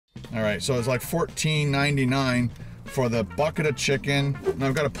All right, so it's like $14.99 for the bucket of chicken. And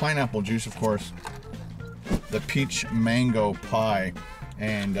I've got a pineapple juice, of course. The peach mango pie.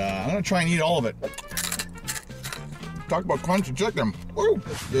 And I'm gonna try and eat all of it. Talk about crunchy chicken. Woo!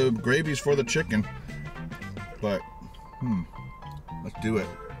 The gravy's for the chicken. But, let's do it.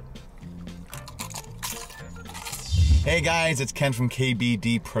 Hey guys, it's Ken from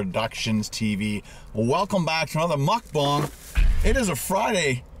KBDProductionsTV. Welcome back to another mukbang. It is a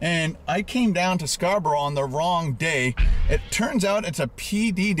Friday, and I came down to Scarborough on the wrong day. It turns out it's a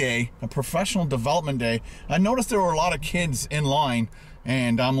PD day, a professional development day. I noticed there were a lot of kids in line,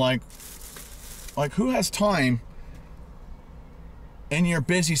 and I'm like who has time in your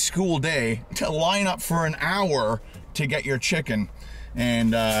busy school day to line up for an hour to get your chicken?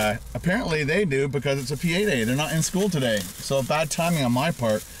 And apparently they do, because it's a PA day. They're not in school today. So bad timing on my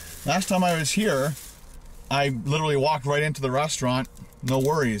part. Last time I was here, I literally walked right into the restaurant, no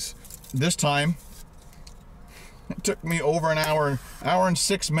worries. This time, it took me over an hour and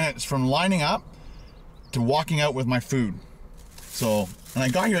 6 minutes from lining up to walking out with my food. So, and I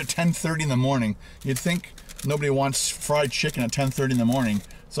got here at 10:30 in the morning. You'd think nobody wants fried chicken at 10:30 in the morning.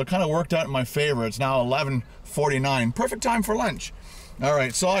 So it kind of worked out in my favor. It's now 11:49. Perfect time for lunch. All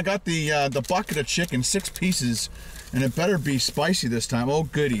right, so I got the bucket of chicken, 6 pieces, and it better be spicy this time. Oh,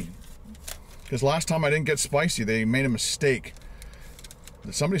 goody. Because last time I didn't get spicy. They made a mistake.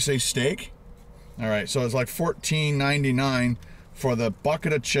 Did somebody say steak? All right, so it's like $14.99 for the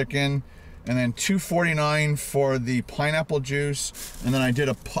bucket of chicken, and then $2.49 for the pineapple juice, and then I did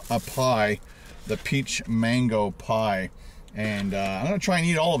a pie, the peach mango pie, and I'm gonna try and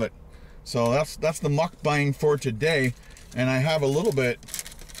eat all of it. So that's the mukbang for today. And I have a little bit,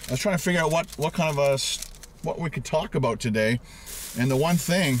 I was trying to figure out what kind of what we could talk about today. And the one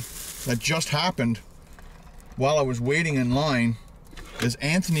thing that just happened while I was waiting in line is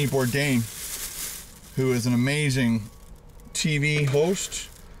Anthony Bourdain, who is an amazing TV host,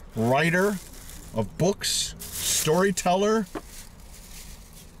 writer of books, storyteller.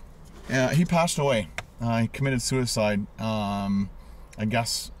 He passed away. He committed suicide, I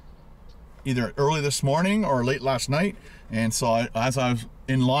guess, either early this morning or late last night. And so as I was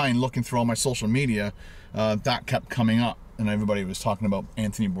in line looking through all my social media, that kept coming up, and everybody was talking about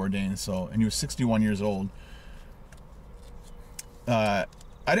Anthony Bourdain. So, and he was 61 years old. I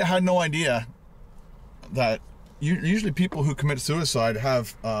had no idea that usually people who commit suicide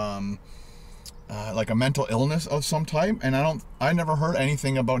have like a mental illness of some type, and I never heard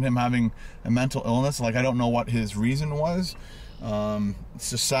anything about him having a mental illness. Like, I don't know what his reason was. It's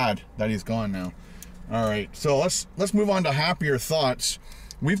just sad that he's gone now. All right, so let's move on to happier thoughts.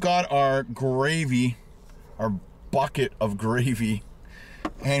 We've got our gravy, our bucket of gravy,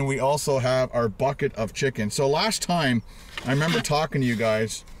 and we also have our bucket of chicken. So last time, I remember talking to you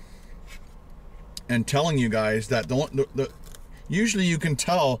guys and telling you guys that usually you can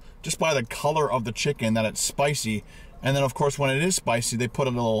tell just by the color of the chicken that it's spicy, and then of course when it is spicy, they put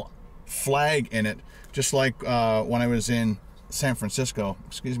a little flag in it, just like when I was in San Francisco.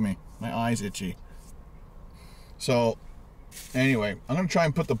 Excuse me, my eye's itchy. So anyway, I'm gonna try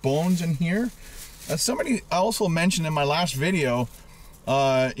and put the bones in here. Somebody also mentioned in my last video,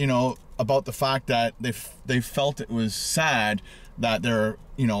 you know, about the fact that they felt it was sad that they're,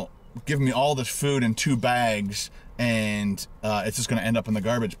 you know, giving me all this food in 2 bags, and it's just gonna end up in the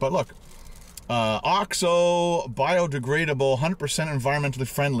garbage. But look, OXO, biodegradable, 100% environmentally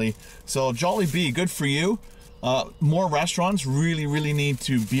friendly. So Jollibee, good for you. More restaurants really need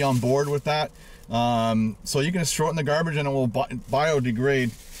to be on board with that. So you can just throw it in the garbage and it will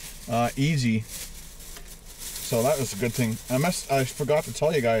biodegrade easy. So that was a good thing. I forgot to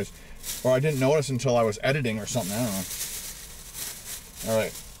tell you guys, or I didn't notice until I was editing or something. I don't know. All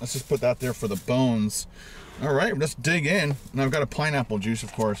right, let's just put that there for the bones. All right, let's dig in. And I've got a pineapple juice,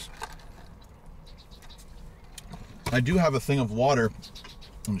 of course. I do have a thing of water,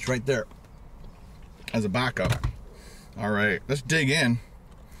 and it's right there as a backup. All right, let's dig in.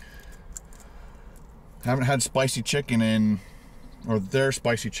 Haven't had spicy chicken in, or their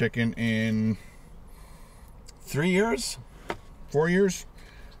spicy chicken in 3 years, 4 years.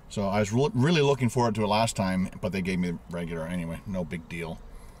 So I was really looking forward to it last time, but they gave me regular anyway. No big deal.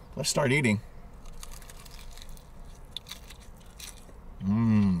 Let's start eating.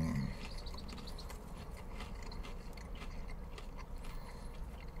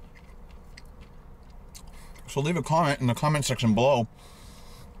 So leave a comment in the comment section below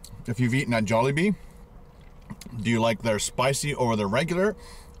if you've eaten at Jollibee. Do you like their spicy over their regular?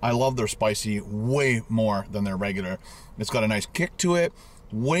 I love their spicy way more than their regular. It's got a nice kick to it,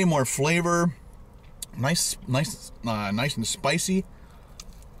 way more flavor, nice and spicy.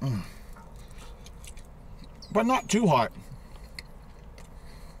 But not too hot.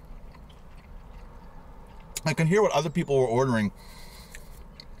 I can hear what other people were ordering,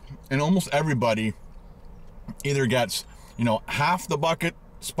 and almost everybody either gets, you know, half the bucket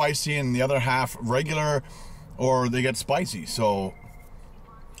spicy and the other half regular, or they get spicy. So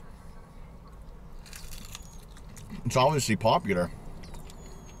it's obviously popular.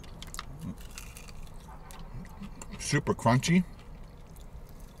 Super crunchy.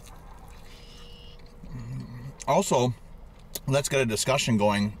 Also, let's get a discussion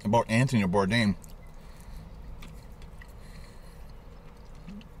going about Anthony Bourdain.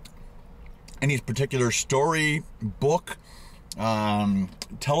 Any particular story, book,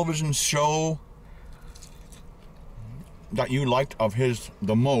 television show that you liked of his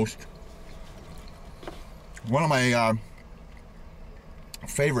the most? One of my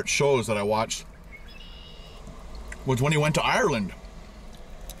favorite shows that I watched was when he went to Ireland.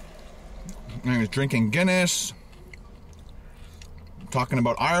 And he was drinking Guinness, talking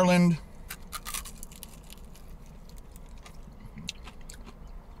about Ireland.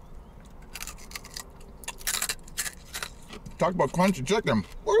 Talk about crunchy chicken.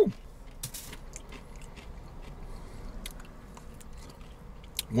 Woo!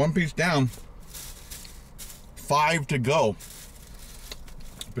 One piece down, 5 to go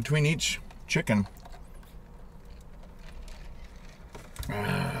between each chicken.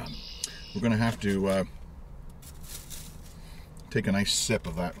 We're gonna have to take a nice sip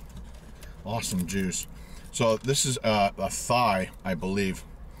of that awesome juice. So this is a thigh, I believe.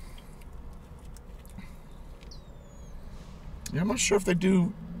 Yeah, I'm not sure if they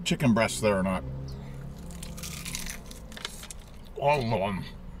do chicken breasts there or not. All of them.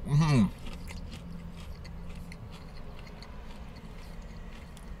 Mm-hmm.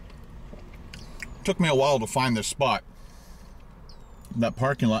 Took me a while to find this spot. That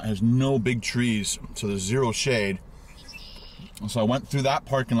parking lot has no big trees, so there's zero shade. So I went through that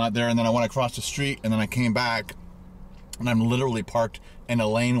parking lot there, and then I went across the street, and then I came back, and I'm literally parked in a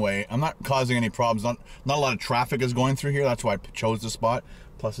laneway. I'm not causing any problems. Not a lot of traffic is going through here. That's why I chose this spot.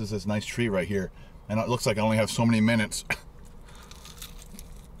 Plus, there's this nice tree right here, and it looks like I only have so many minutes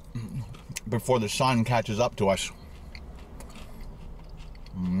before the sun catches up to us.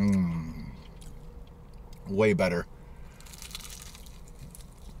 Way better.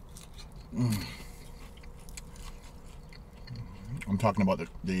 I'm talking about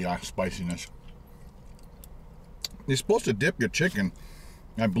the spiciness. You're supposed to dip your chicken.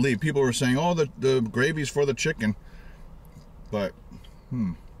 I believe people were saying, oh, the gravy's for the chicken. But,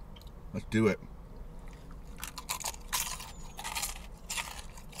 let's do it.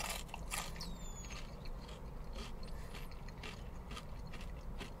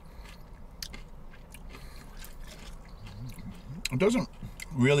 It doesn't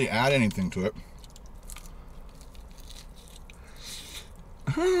really add anything to it.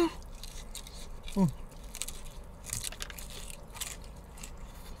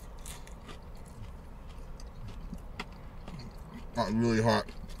 Not really hot.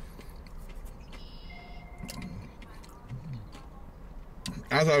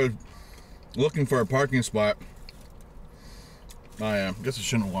 As I was looking for a parking spot, I guess I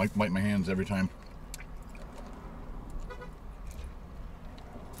shouldn't wipe my hands every time.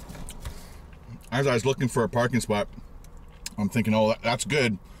 As I was looking for a parking spot, I'm thinking, oh, that's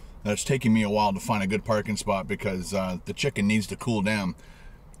good. That's taking me a while to find a good parking spot because the chicken needs to cool down.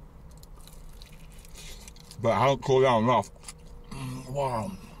 But I don't cool down enough.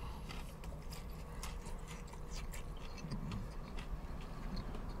 Wow.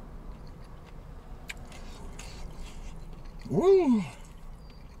 Woo.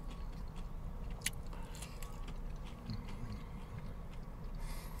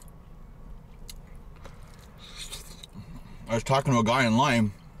 I was talking to a guy in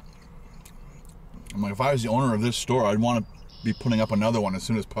line. I'm like, if I was the owner of this store, I'd want to be putting up another one as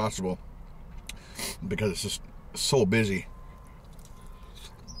soon as possible because it's just so busy.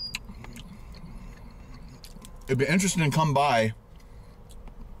 It'd be interesting to come by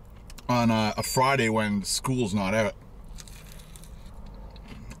on a Friday when school's not out.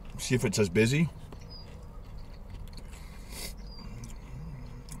 See if it says busy.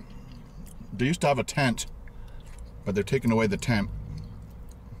 They used to have a tent, but they're taking away the tent.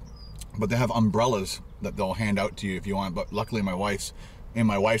 But they have umbrellas that they'll hand out to you if you want. But luckily, in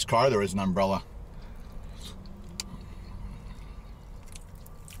my wife's car, there is an umbrella.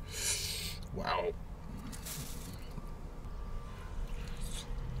 Wow.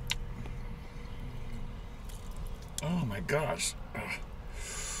 Oh my gosh.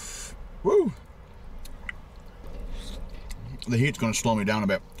 Woo. The heat's going to slow me down a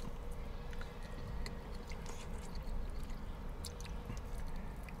bit.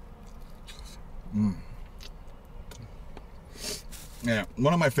 Yeah,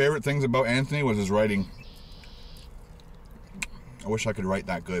 one of my favorite things about Anthony was his writing. I wish I could write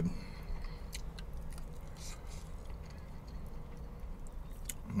that good.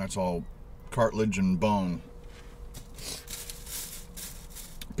 And that's all cartilage and bone.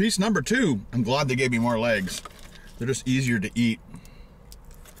 Piece number 2. I'm glad they gave me more legs. They're just easier to eat.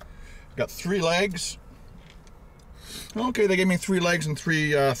 Got 3 legs. Okay, they gave me 3 legs and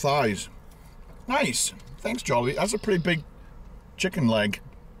 3 thighs. Nice. Thanks, Jollibee. That's a pretty big chicken leg.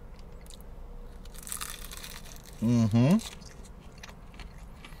 Mm-hmm.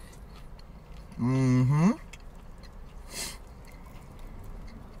 Mm-hmm.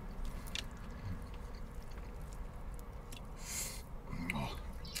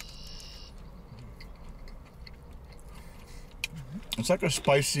 It's like a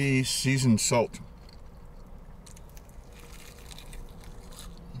spicy seasoned salt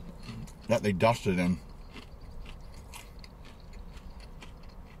that they dusted in.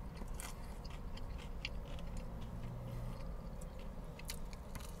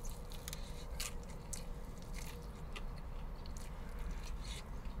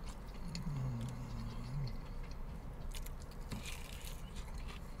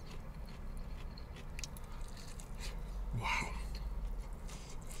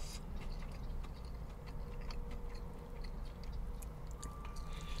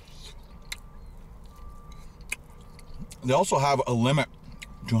 They also have a limit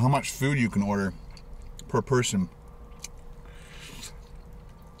to how much food you can order per person.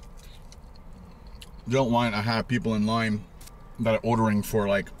 They don't want to have people in line that are ordering for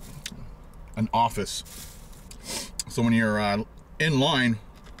like an office. So when you're in line,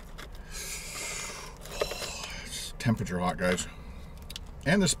 it's temperature hot, guys.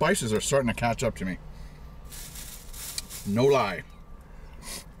 And the spices are starting to catch up to me. No lie.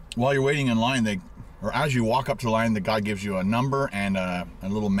 While you're waiting in line, or as you walk up to the line, the guy gives you a number and a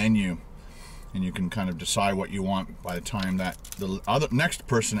little menu, and you can kind of decide what you want by the time that the next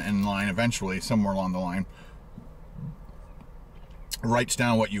person in line, eventually somewhere along the line, writes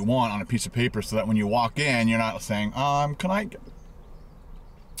down what you want on a piece of paper, so that when you walk in, you're not saying, can I get...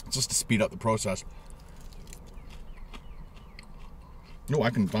 Just to speed up the process. No,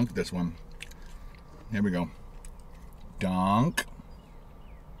 I can dunk this one. Here we go. Dunk.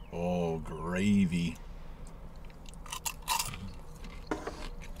 Oh, gravy.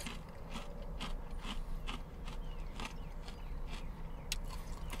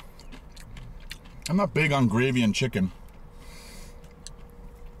 I'm not big on gravy and chicken.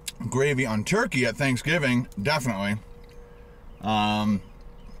 Gravy on turkey at Thanksgiving, definitely. And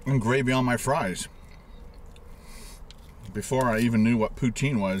gravy on my fries. Before I even knew what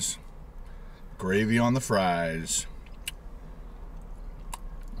poutine was, gravy on the fries.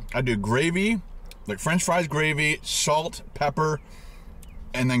 I do gravy, like French fries, gravy, salt, pepper,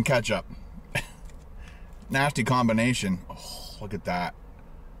 and then ketchup. Nasty combination. Oh, look at that.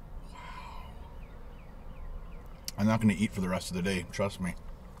 Wow. I'm not going to eat for the rest of the day, trust me.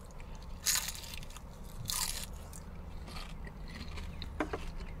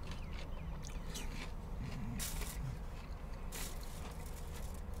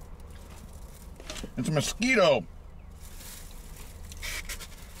 It's a mosquito.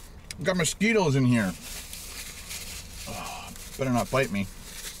 Got mosquitoes in here. Oh, better not bite me.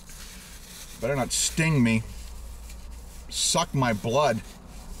 Better not sting me. Suck my blood.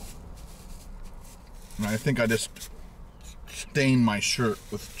 And I think I just stained my shirt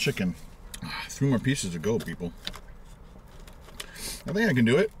with chicken. 3 more pieces to go, people. I think I can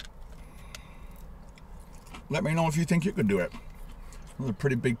do it. Let me know if you think you could do it. This is a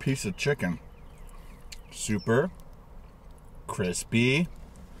pretty big piece of chicken. Super crispy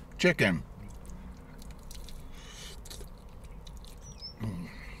chicken.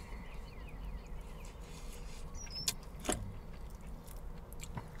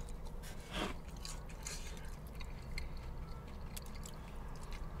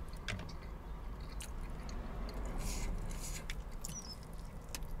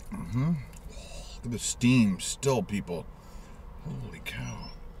 Look at the steam still, people. Holy cow.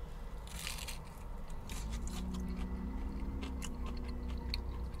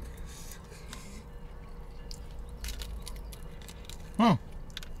 Huh.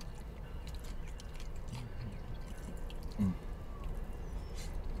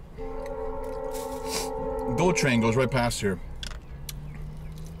 GO train goes right past here.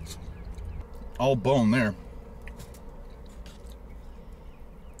 All bone there.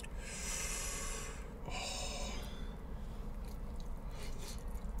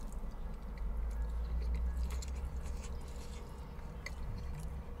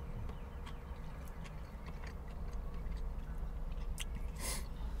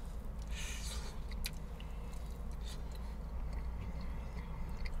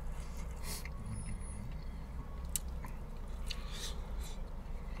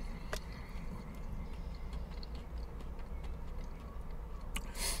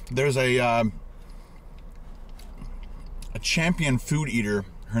 There's a champion food eater.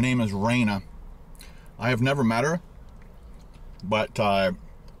 Her name is Raina. I have never met her, but I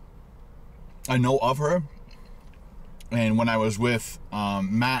know of her. And when I was with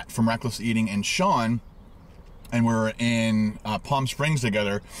Matt from Reckless Eating and Sean, and we were in Palm Springs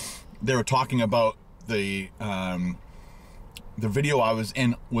together, they were talking about the video I was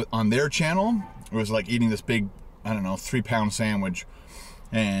in on their channel. It was like eating this big, I don't know, 3-pound sandwich,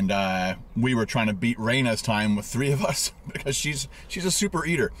 and we were trying to beat Raina's time with 3 of us because she's a super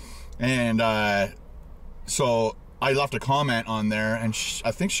eater. And so I left a comment on there, and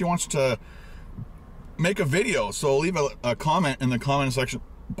I think she wants to make a video. So leave a comment in the comment section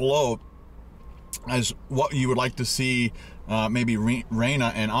below as what you would like to see maybe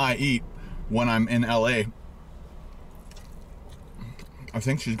Raina and I eat when I'm in LA. I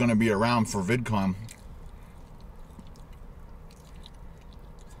think she's going to be around for VidCon.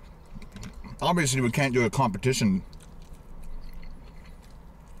 Obviously, we can't do a competition.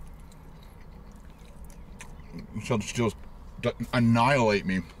 She'll just annihilate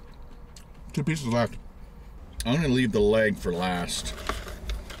me. 2 pieces left. I'm going to leave the leg for last,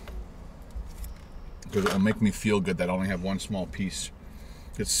 because it'll make me feel good that I only have 1 small piece.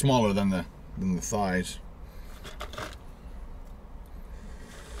 It's smaller than the thighs.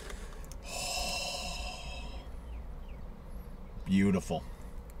 Beautiful.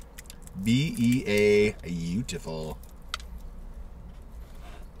 B-E-A, beautiful.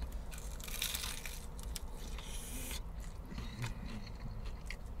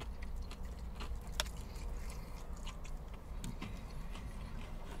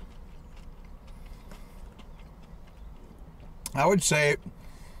 I would say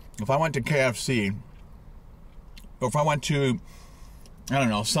if I went to KFC, or if I went to, I don't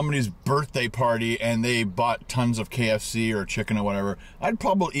know, somebody's birthday party and they bought tons of KFC or chicken or whatever, I'd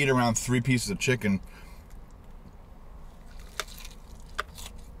probably eat around 3 pieces of chicken.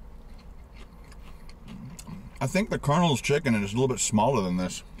 I think the Colonel's chicken is a little bit smaller than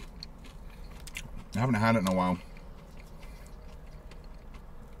this. I haven't had it in a while.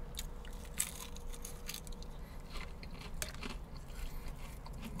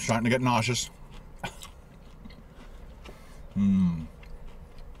 Starting to get nauseous. We're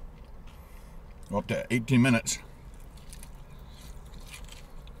up to 18 minutes.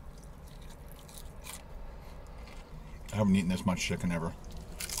 I haven't eaten this much chicken ever.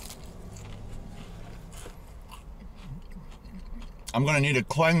 I'm gonna need a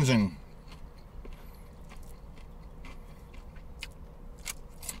cleansing.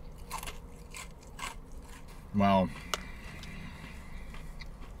 Wow.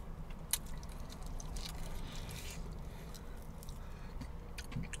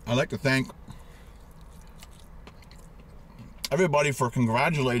 I'd like to thank everybody for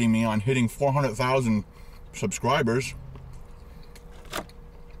congratulating me on hitting 400,000 subscribers.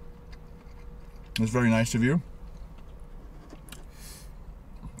 It's very nice of you.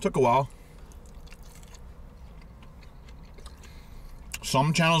 Took a while.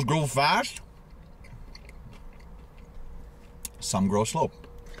 Some channels grow fast, some grow slow.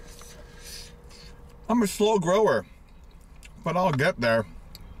 I'm a slow grower, but I'll get there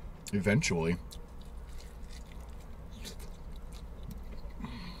eventually.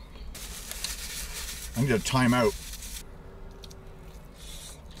 I'm gonna time out.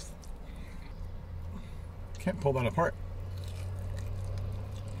 Can't pull that apart.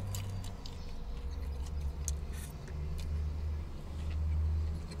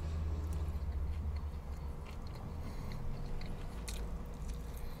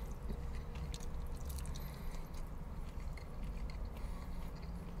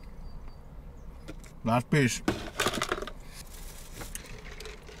 Last piece.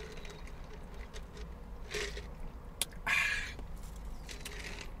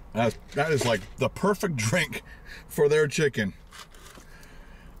 That is like the perfect drink for their chicken.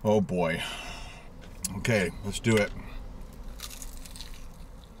 Oh boy. Okay, let's do it.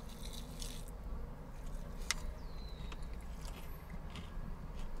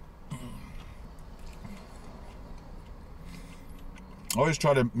 Always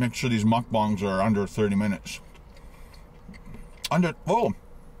try to make sure these mukbangs are under 30 minutes. Oh,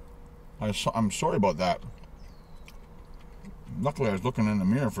 I'm sorry about that. Luckily, I was looking in the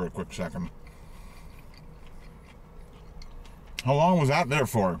mirror for a quick second. How long was that there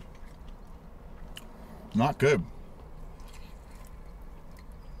for? Not good.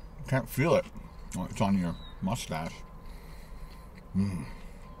 Can't feel it. Oh, it's on your mustache.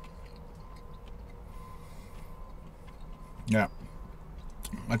 Yeah.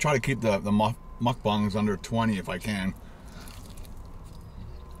 I try to keep the mukbangs under 20 if I can.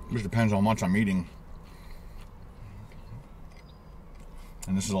 Just depends on how much I'm eating.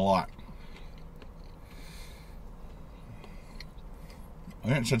 And this is a lot. I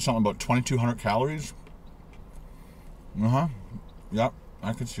think it said something about 2,200 calories. Yep,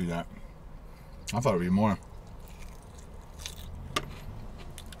 I could see that. I thought it'd be more.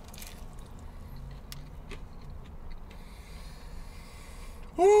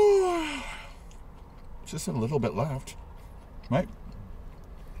 Ooh. Just a little bit left, right?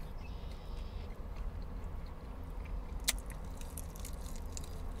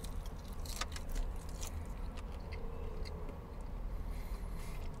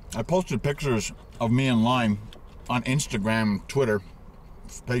 I posted pictures of me in line on Instagram, Twitter,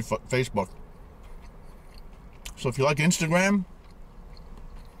 Facebook. So if you like Instagram,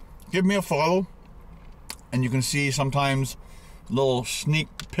 give me a follow, and you can see sometimes little sneak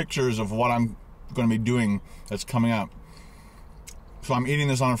pictures of what I'm going to be doing that's coming up. So I'm eating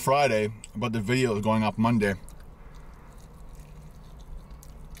this on a Friday, but the video is going up Monday.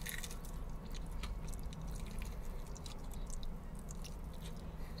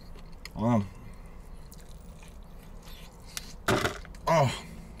 Oh,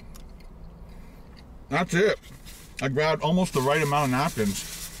 that's it. I grabbed almost the right amount of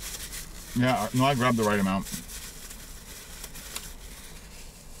napkins. Yeah, no, I grabbed the right amount.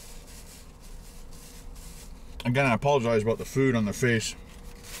 Again, I apologize about the food on the face.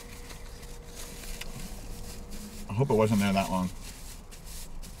 I hope it wasn't there that long.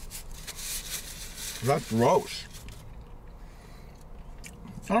 That's gross.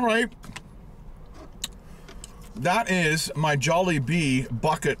 All right. That is my Jollibee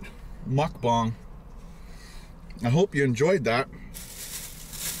bucket mukbang. I hope you enjoyed that.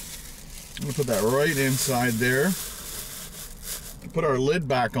 I'm gonna put that right inside there. Put our lid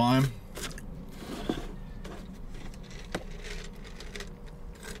back on.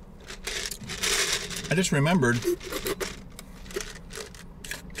 I just remembered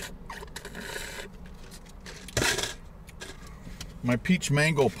my peach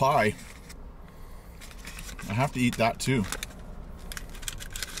mango pie. I have to eat that too.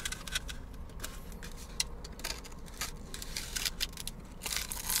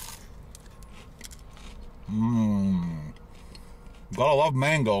 Gotta love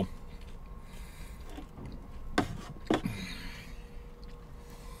mango.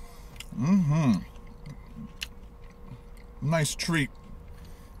 Nice treat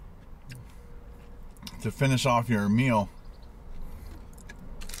to finish off your meal.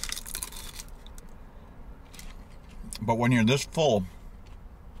 But when you're this full,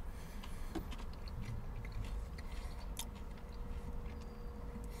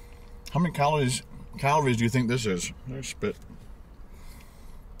 how many calories do you think this is? There's spit.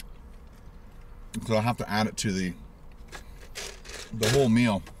 So I have to add it to the whole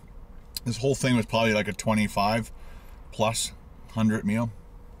meal. This whole thing was probably like a 25 plus 100 meal.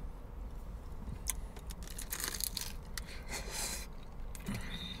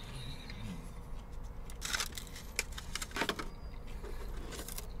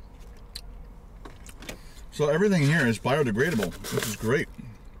 So everything here is biodegradable, which is great.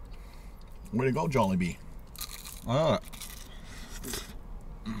 Way to go, Jollibee. And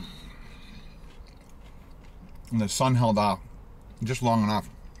the sun held out just long enough.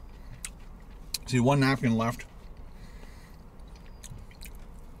 See, one napkin left.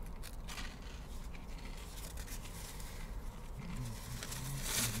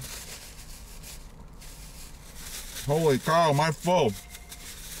 Holy cow, am I full?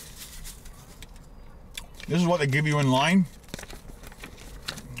 This is what they give you in line.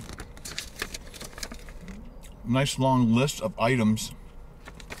 Nice long list of items.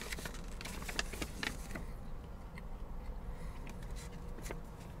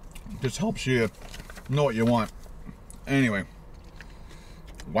 Just helps you know what you want. Anyway,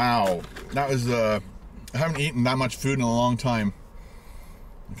 wow, that was I haven't eaten that much food in a long time.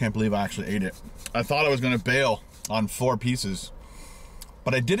 I can't believe I actually ate it. I thought I was gonna bail on 4 pieces,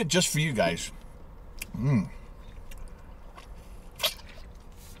 but I did it just for you guys.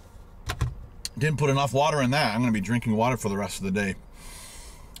 Didn't put enough water in that. I'm gonna be drinking water for the rest of the day.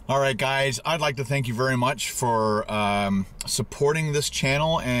 All right, guys, I'd like to thank you very much for supporting this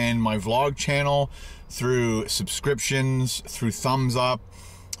channel and my vlog channel through subscriptions, through thumbs up,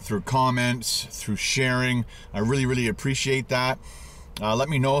 through comments, through sharing. I really, really appreciate that. Let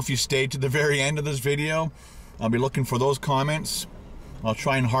me know if you stayed to the very end of this video. I'll be looking for those comments. I'll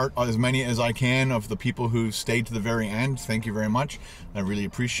try and heart as many as I can of the people who stayed to the very end. Thank you very much. I really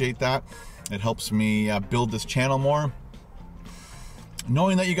appreciate that. It helps me build this channel more,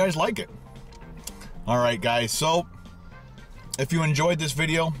 knowing that you guys like it. All right, guys, so If you enjoyed this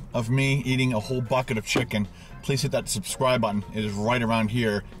video of me eating a whole bucket of chicken, please hit that subscribe button. It is right around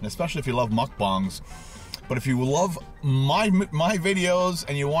here, and especially if you love mukbangs. But if you love my videos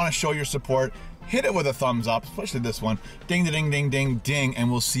and you want to show your support, hit it with a thumbs up, especially this one. Ding, ding, ding, ding, ding,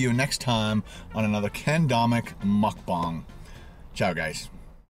 and we'll see you next time on another Ken Domik mukbang. Ciao, guys.